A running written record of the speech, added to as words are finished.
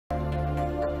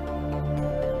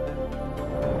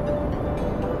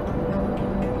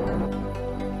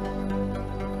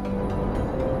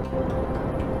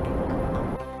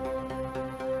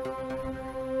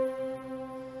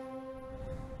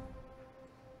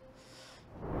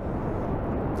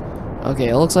Okay,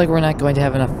 it looks like we're not going to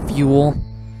have enough fuel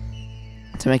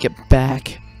to make it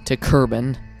back to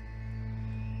Kerbin.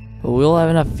 But we'll have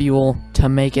enough fuel to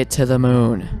make it to the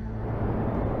moon.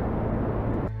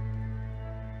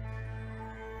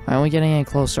 Why aren't we getting any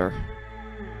closer?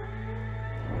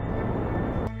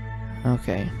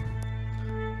 Okay.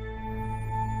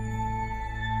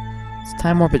 Let's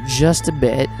time warp it just a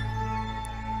bit.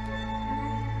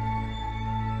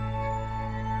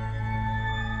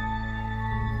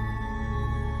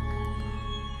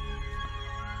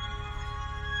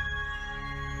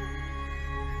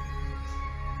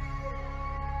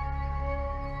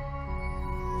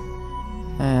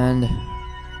 And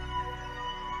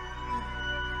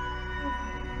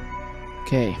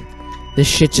okay, this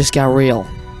shit just got real.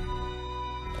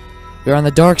 We're on the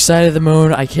dark side of the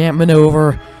moon. I can't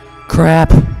maneuver.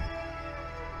 Crap.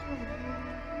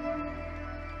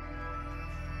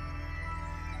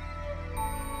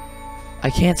 I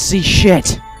can't see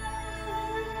shit.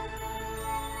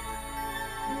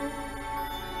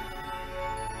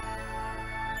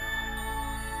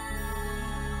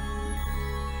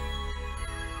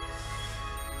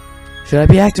 Should I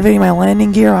be activating my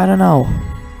landing gear? I don't know.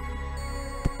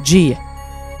 G.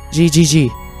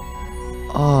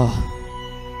 Oh.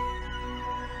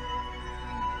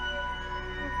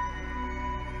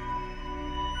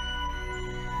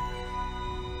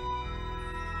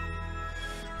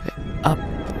 Okay. Up.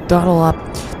 Throttle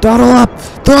up. Throttle up.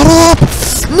 Throttle up.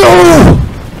 No!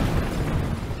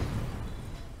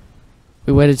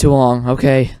 We waited too long.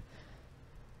 Okay.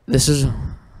 This is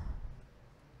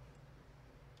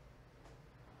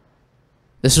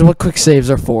what quick saves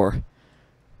are for.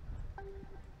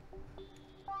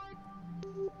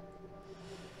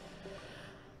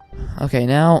 Okay,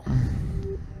 now.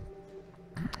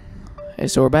 Okay,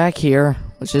 so we're back here,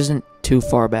 which isn't too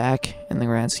far back in the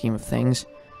grand scheme of things.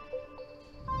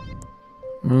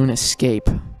 Moon escape.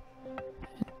 In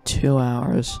 2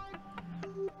 hours.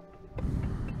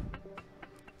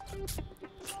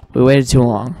 We waited too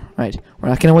long. Right, we're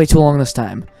not gonna wait too long this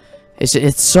time.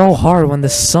 It's so hard when the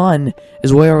sun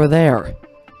is way over there.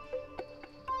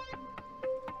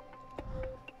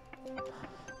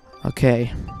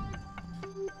 Okay.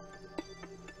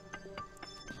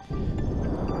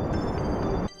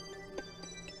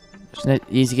 Isn't it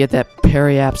easy to get that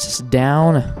periapsis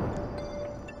down?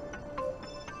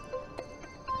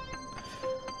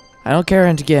 I don't care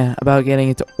about getting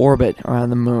into orbit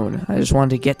around the moon. I just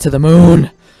wanted to get to the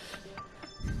moon.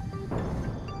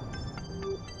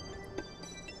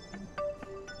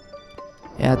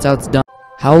 Yeah, that's how it's done.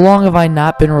 How long have I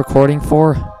not been recording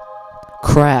for?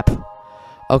 Crap.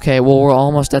 Okay, well, we're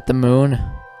almost at the moon.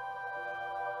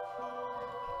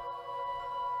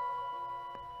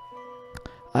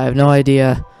 I have no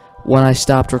idea when I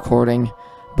stopped recording,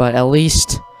 but at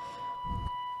least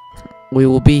we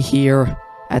will be here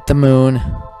at the moon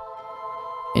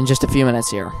in just a few minutes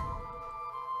here.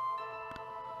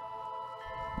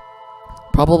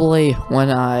 Probably when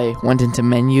I went into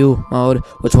menu mode,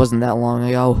 which wasn't that long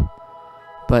ago.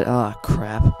 But,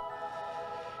 crap.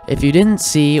 If you didn't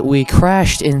see, we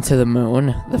crashed into the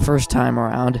moon the first time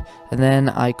around, and then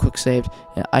I quick saved.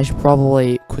 I should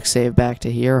probably quick save back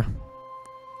to here.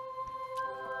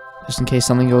 Just in case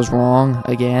something goes wrong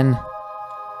again.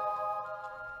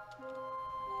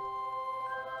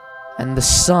 And the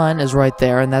sun is right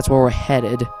there, and that's where we're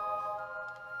headed.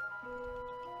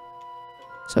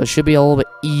 So it should be a little bit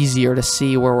easier to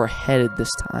see where we're headed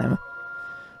this time.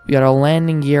 We got our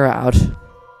landing gear out.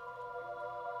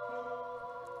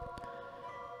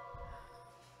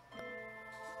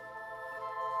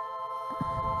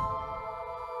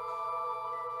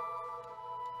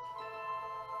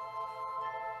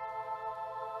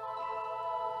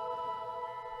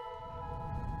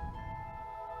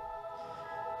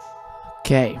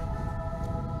 Okay.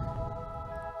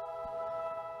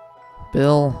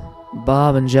 Bill,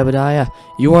 Bob, and Jebediah,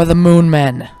 you are the Moon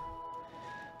Men.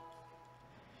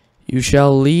 You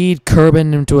shall lead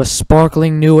Kerbin into a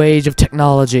sparkling new age of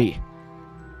technology.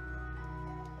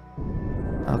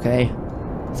 Okay.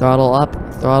 Throttle up,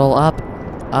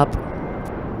 up.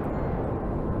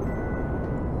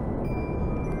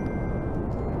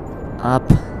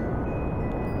 Up.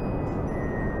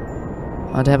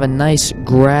 I want to have a nice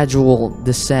gradual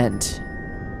descent.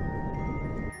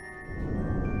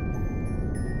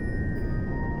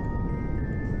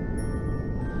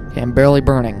 Okay, I'm barely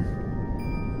burning.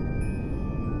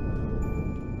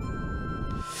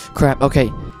 Crap, okay.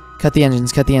 Cut the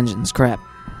engines, crap.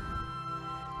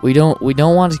 We don't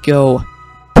want to go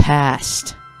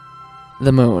past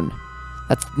the moon.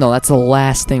 That's the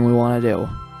last thing we want to do.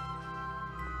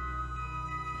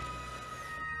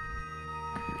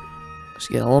 Just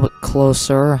get a little bit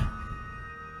closer.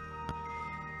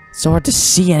 It's so hard to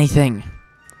see anything.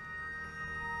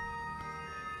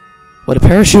 Would a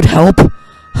parachute help?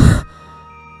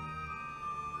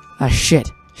 Ah,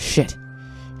 shit. Shit.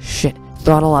 Shit.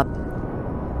 Throttle up.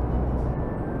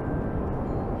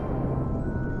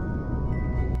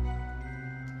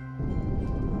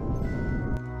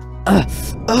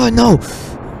 Oh no!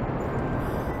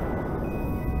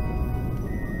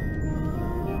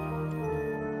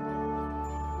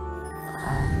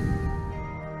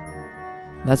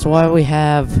 That's why we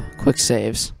have quick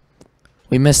saves.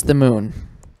 We missed the moon.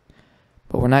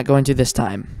 But we're not going to this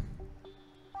time.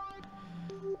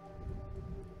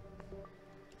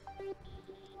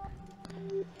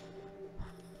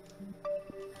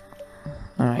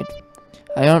 Alright.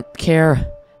 I don't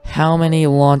care how many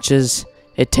launches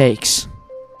it takes.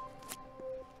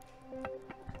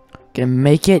 Gonna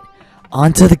make it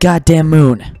onto the goddamn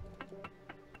moon.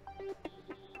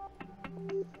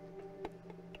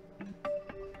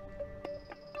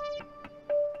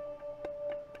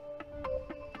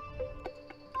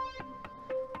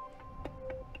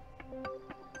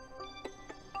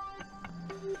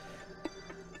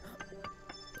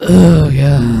 Oh,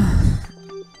 yeah.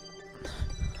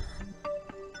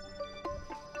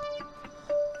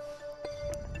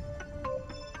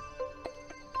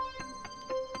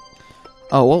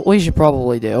 Oh, what we should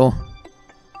probably do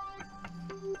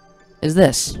is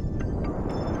this.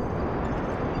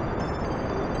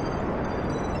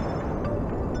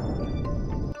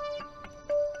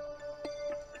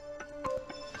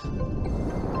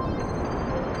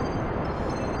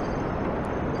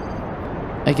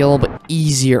 Make it a little bit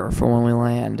easier for when we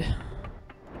land.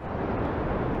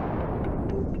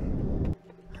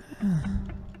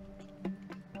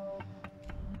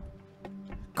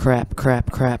 Crap,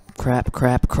 crap, crap, crap,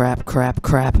 crap, crap, crap,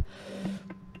 crap.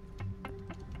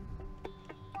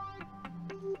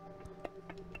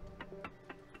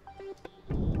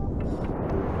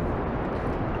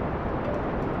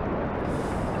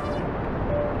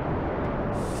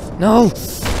 No!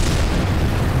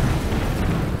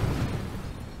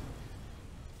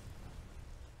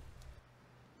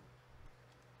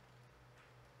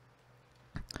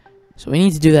 So we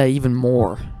need to do that even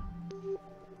more.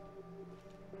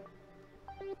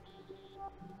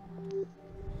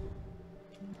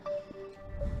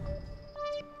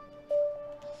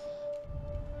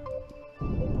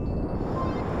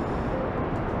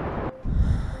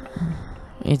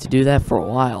 We need to do that for a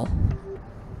while.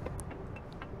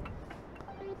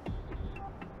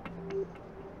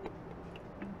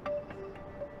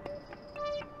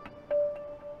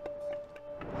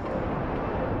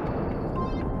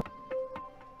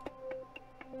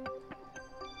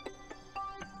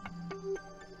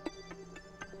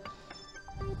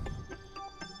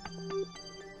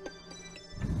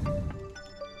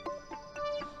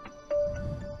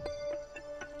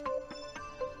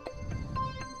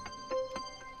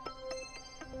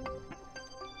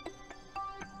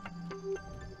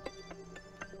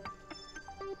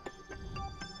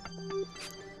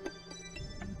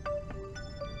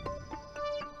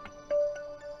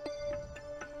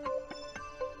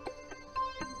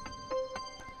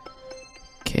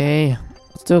 Okay,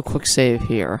 let's do a quick save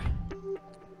here.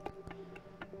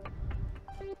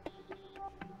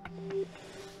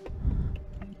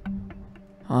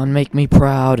 On, make me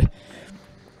proud.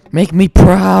 Make me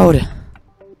proud!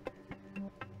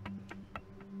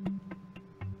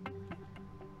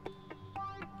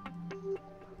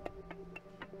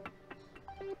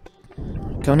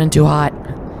 Coming in too hot.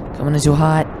 Coming in too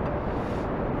hot.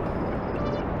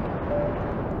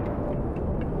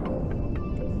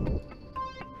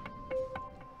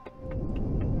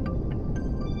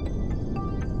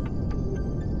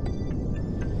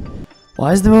 Why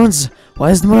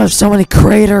does the moon have so many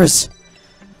craters?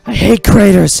 I hate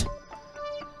craters.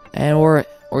 And we're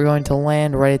going to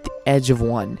land right at the edge of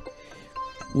one.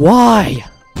 Why?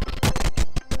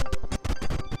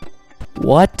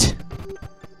 What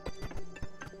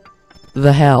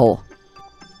the hell?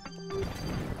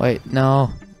 Wait,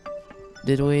 no.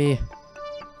 Did we?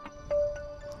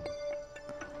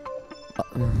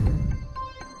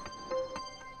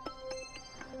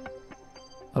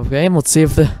 Okay,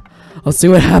 let's see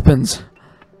what happens.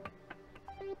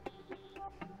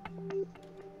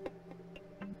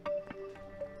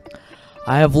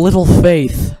 I have little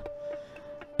faith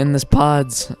in this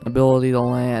pod's ability to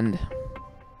land.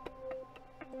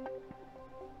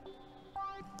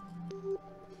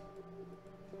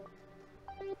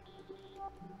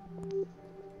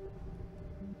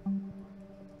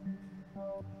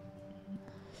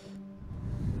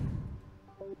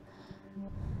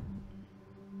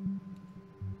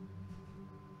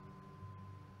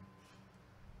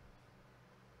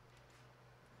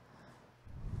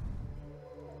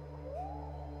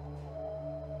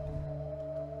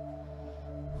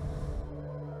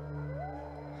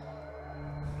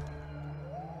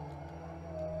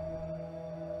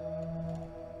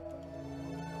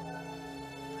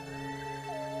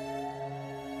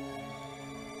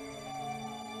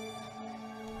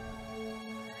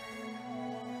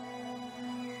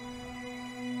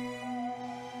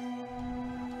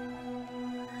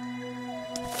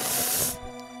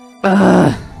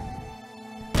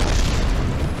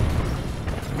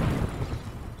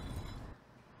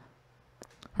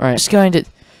 Alright, just going to...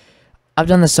 I've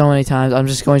done this so many times, I'm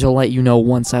just going to let you know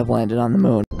once I've landed on the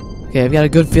moon. Okay, I've got a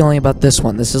good feeling about this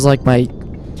one. This is like my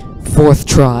 4th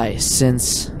try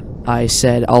since I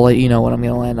said I'll let you know when I'm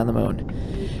going to land on the moon.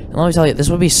 And let me tell you, this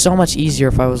would be so much easier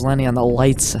if I was landing on the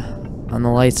light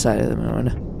side of the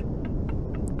moon.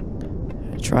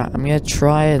 I'm gonna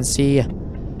try and see...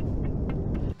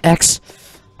 X!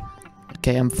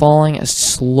 Okay, I'm falling as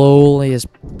slowly as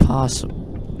possible.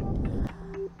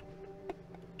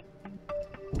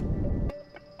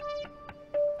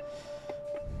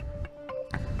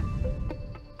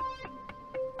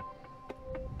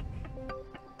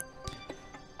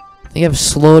 I think I've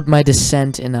slowed my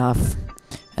descent enough,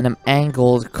 and I'm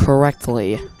angled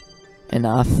correctly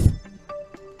enough.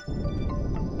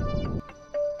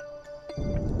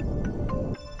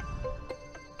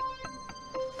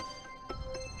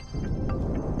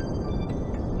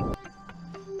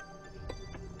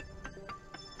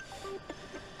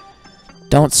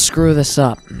 Don't screw this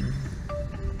up.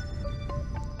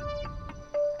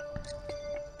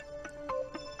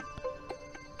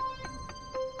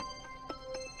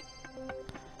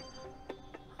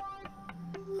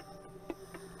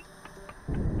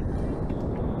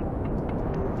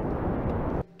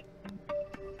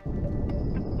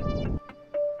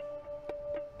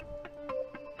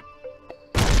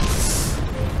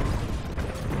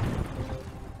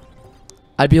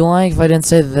 I'd be lying if I didn't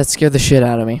say that that scared the shit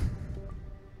out of me.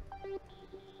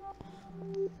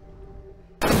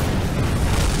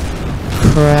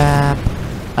 Crap.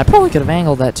 I probably could have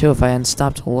angled that too if I hadn't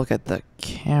stopped to look at the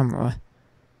camera.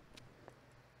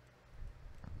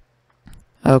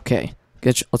 Okay,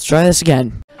 good. Let's try this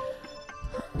again.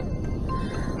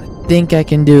 I think I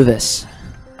can do this.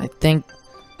 I think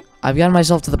I've gotten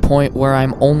myself to the point where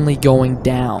I'm only going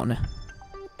down.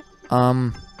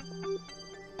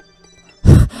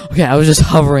 Okay, I was just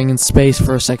hovering in space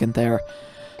for a second there.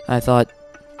 I thought,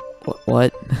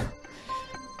 what?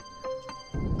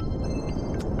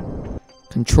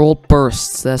 Controlled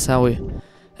bursts. That is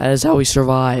how we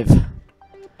survive.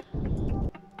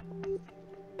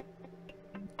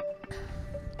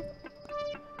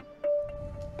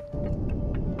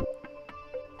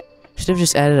 Should have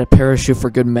just added a parachute for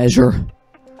good measure.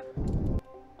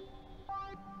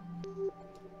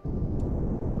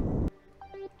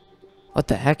 What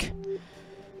the heck?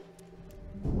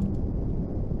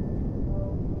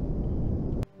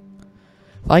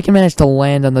 If I can manage to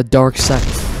land on the dark side.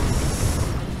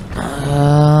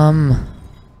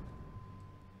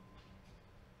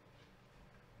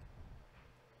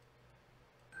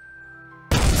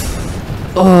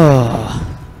 Oh.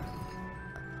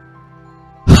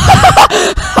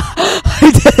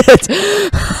 I did it!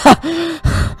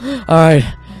 Alright.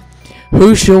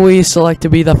 Who shall we select to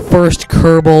be the first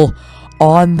Kerbal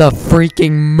on the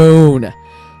freaking moon?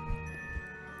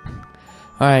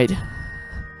 Alright.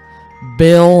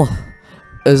 Bill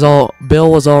was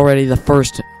already the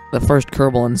first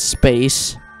Kerbal in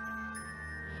space.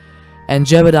 And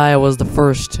Jebediah was the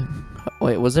first.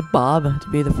 Wait, was it Bob to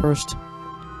be the first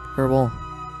Kerbal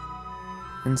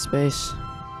in space?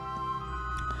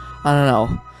 I don't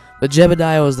know. But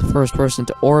Jebediah was the first person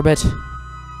to orbit.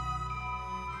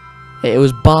 It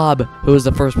was Bob who was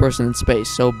the first person in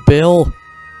space. So Bill,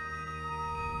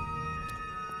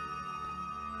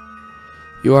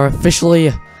 you are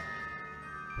officially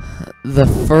the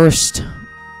first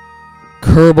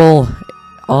Kerbal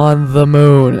on the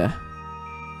moon.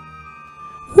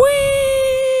 Whee!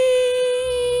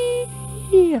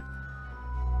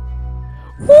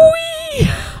 Whee!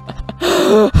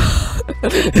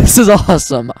 This is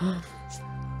awesome.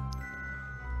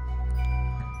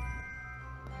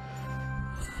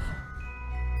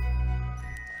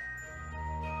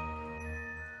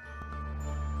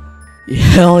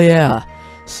 Hell yeah.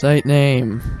 Site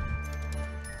name.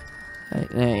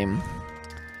 Site name.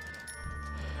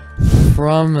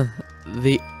 From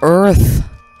the Earth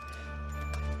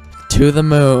to the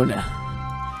moon.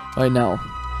 Wait, no.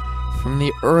 From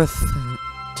the Earth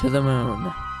to the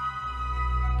moon.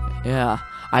 Yeah.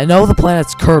 I know the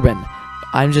planet's Kerbin.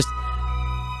 I'm just...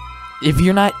 If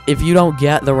you don't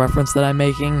get the reference that I'm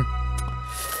making,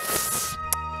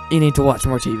 you need to watch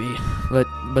more TV.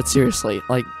 But seriously,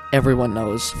 like, everyone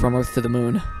knows From Earth to the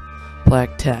Moon.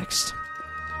 Black text.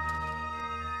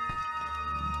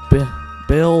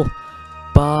 Bill,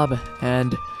 Bob,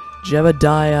 and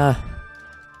Jebediah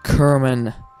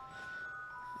Kerman.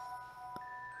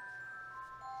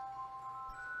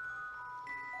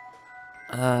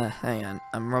 Hang on.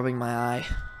 I'm rubbing my eye.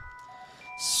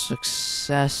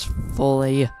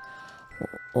 Successfully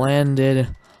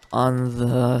landed on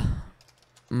the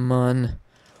moon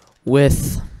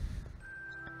with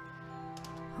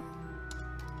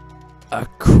a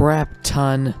crap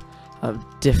ton of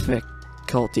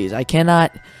difficulties. I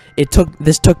cannot.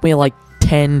 This took me like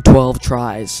 10, 12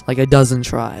 tries, like a dozen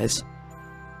tries.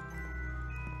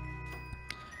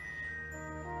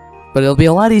 But it'll be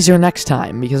a lot easier next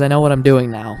time because I know what I'm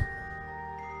doing now.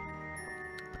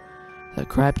 A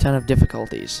crap ton of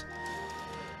difficulties.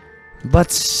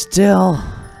 But still,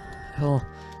 he'll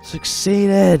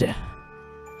succeeded.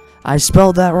 I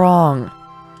spelled that wrong.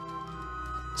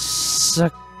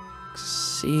 Succeeded.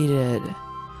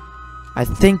 I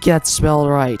think that's spelled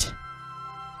right.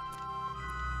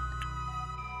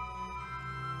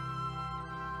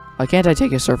 Why can't I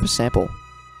take a surface sample?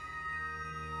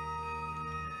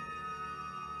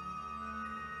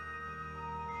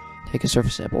 Take a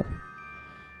surface sample.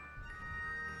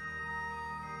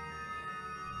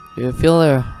 You feel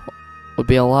there would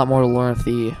be a lot more to learn if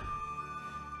the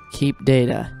keep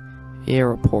data air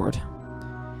report.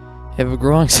 I have a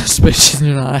growing suspicion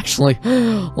you're not actually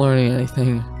learning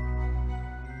anything.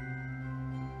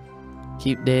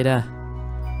 Keep data.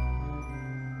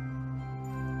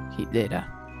 Keep data.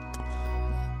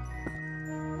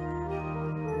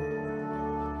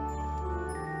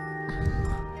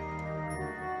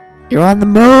 You're on the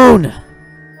moon!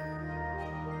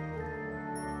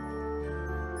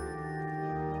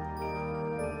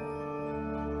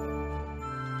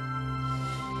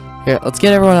 Here, let's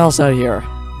get everyone else out of here.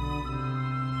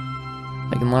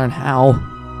 I can learn how.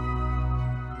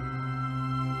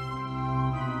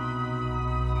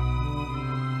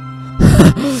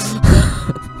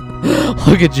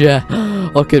 Look at you.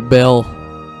 Look at Bill.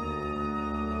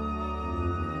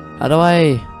 How do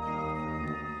I...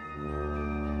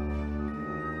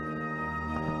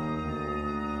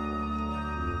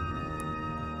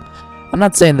 I'm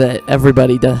not saying that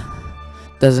everybody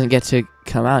doesn't get to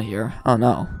come out here. Oh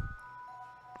no.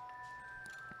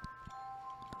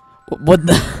 What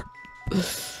the?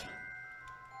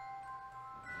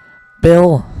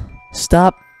 Bill,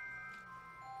 stop.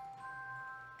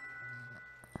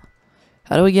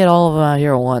 How do we get all of them out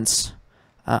here at once?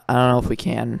 I don't know if we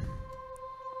can.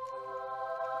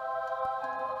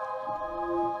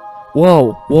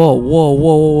 Whoa, whoa, whoa, whoa,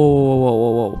 whoa, whoa, whoa,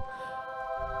 whoa, whoa.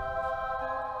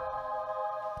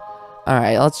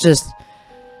 Alright, let's just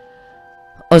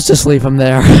leave him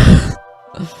there.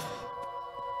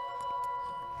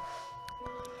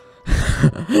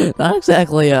 Not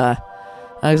exactly a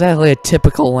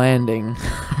typical landing.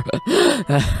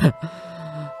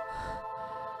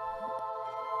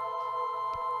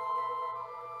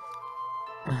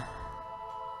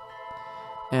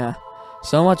 Yeah.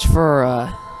 So much for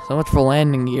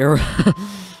landing gear.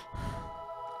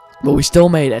 But we still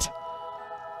made it.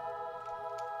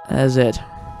 That's it.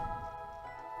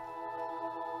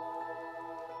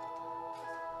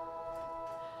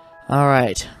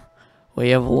 Alright. We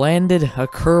have landed a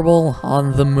Kerbal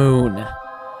on the moon.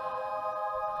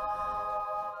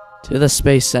 To the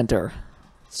Space Center.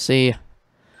 Let's see.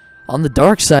 On the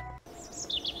dark side.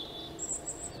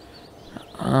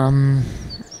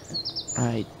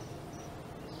 Right.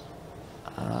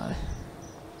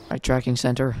 Right, tracking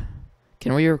center.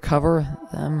 Can we recover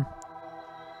them?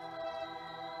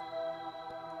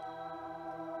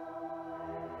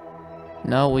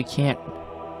 No, we can't.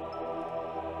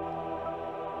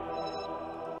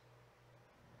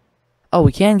 Oh,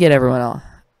 we can get everyone else.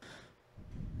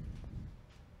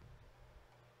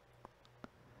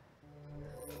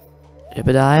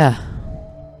 Ibadiah.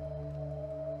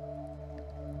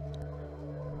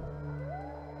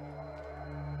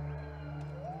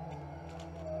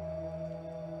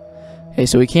 Okay,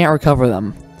 so we can't recover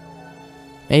them.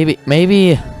 Maybe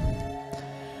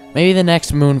the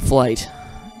next moon flight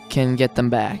can get them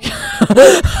back.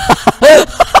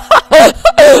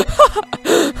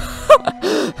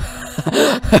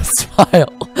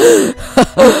 Smile.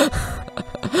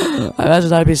 I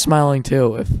imagine I'd be smiling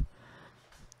too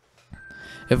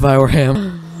if I were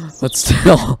him. But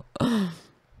still.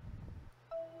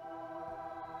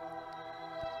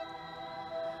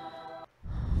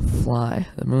 Fly,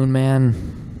 the moon man.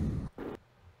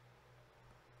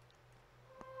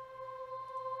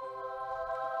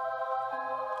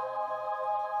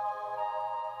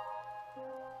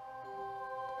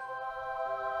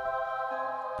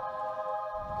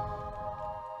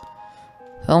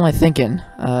 What am I thinking?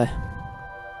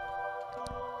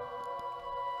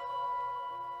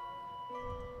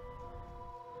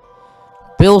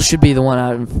 Bill should be the one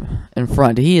out in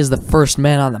front. He is the first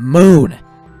man on the moon.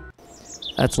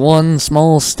 That's one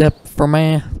small step for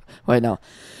man. Wait, no.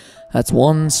 That's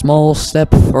one small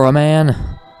step for a man,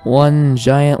 one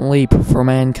giant leap for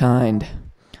mankind.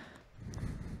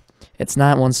 It's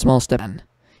not one small step.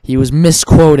 He was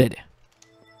misquoted.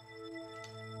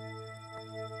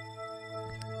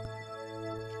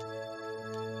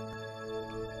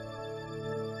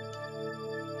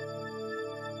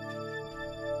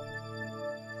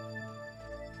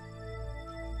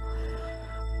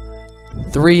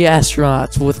 3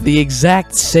 astronauts with the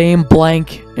exact same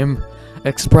blank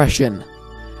expression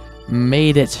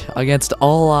made it against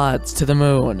all odds to the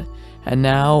moon, and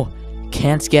now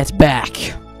can't get back.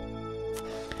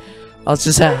 Let's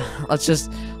just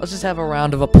have a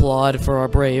round of applause for our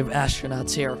brave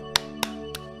astronauts here.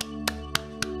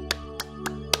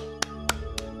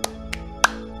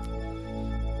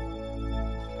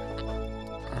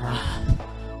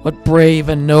 What brave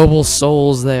and noble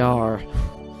souls they are.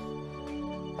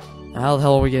 How the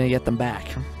hell are we gonna get them back?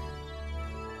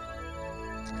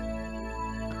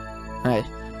 Alright,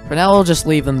 for now we'll just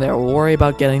leave them there. We'll worry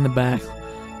about getting them back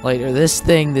later. This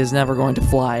thing is never going to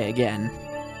fly again.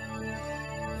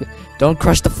 Don't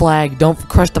crush the flag. Don't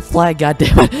crush the flag,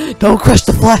 goddammit. Don't crush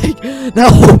the flag. No!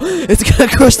 It's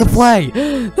gonna crush the flag.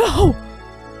 No!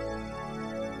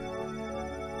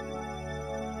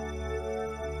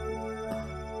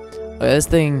 Okay, this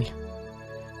thing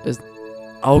is...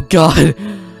 Oh god!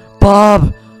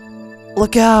 Bob!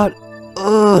 Look out!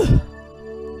 Ugh!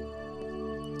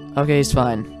 Okay, he's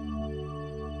fine.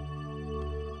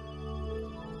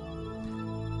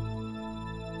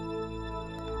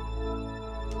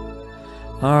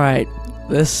 Alright,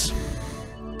 this...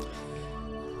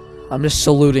 I'm just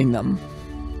saluting them.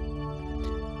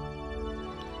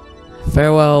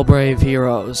 Farewell, brave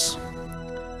heroes.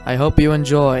 I hope you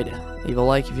enjoyed. Leave a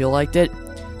like if you liked it.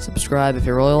 Subscribe if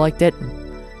you really liked it.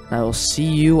 And I will see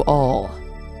you all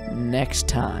next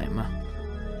time.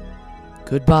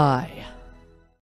 Goodbye.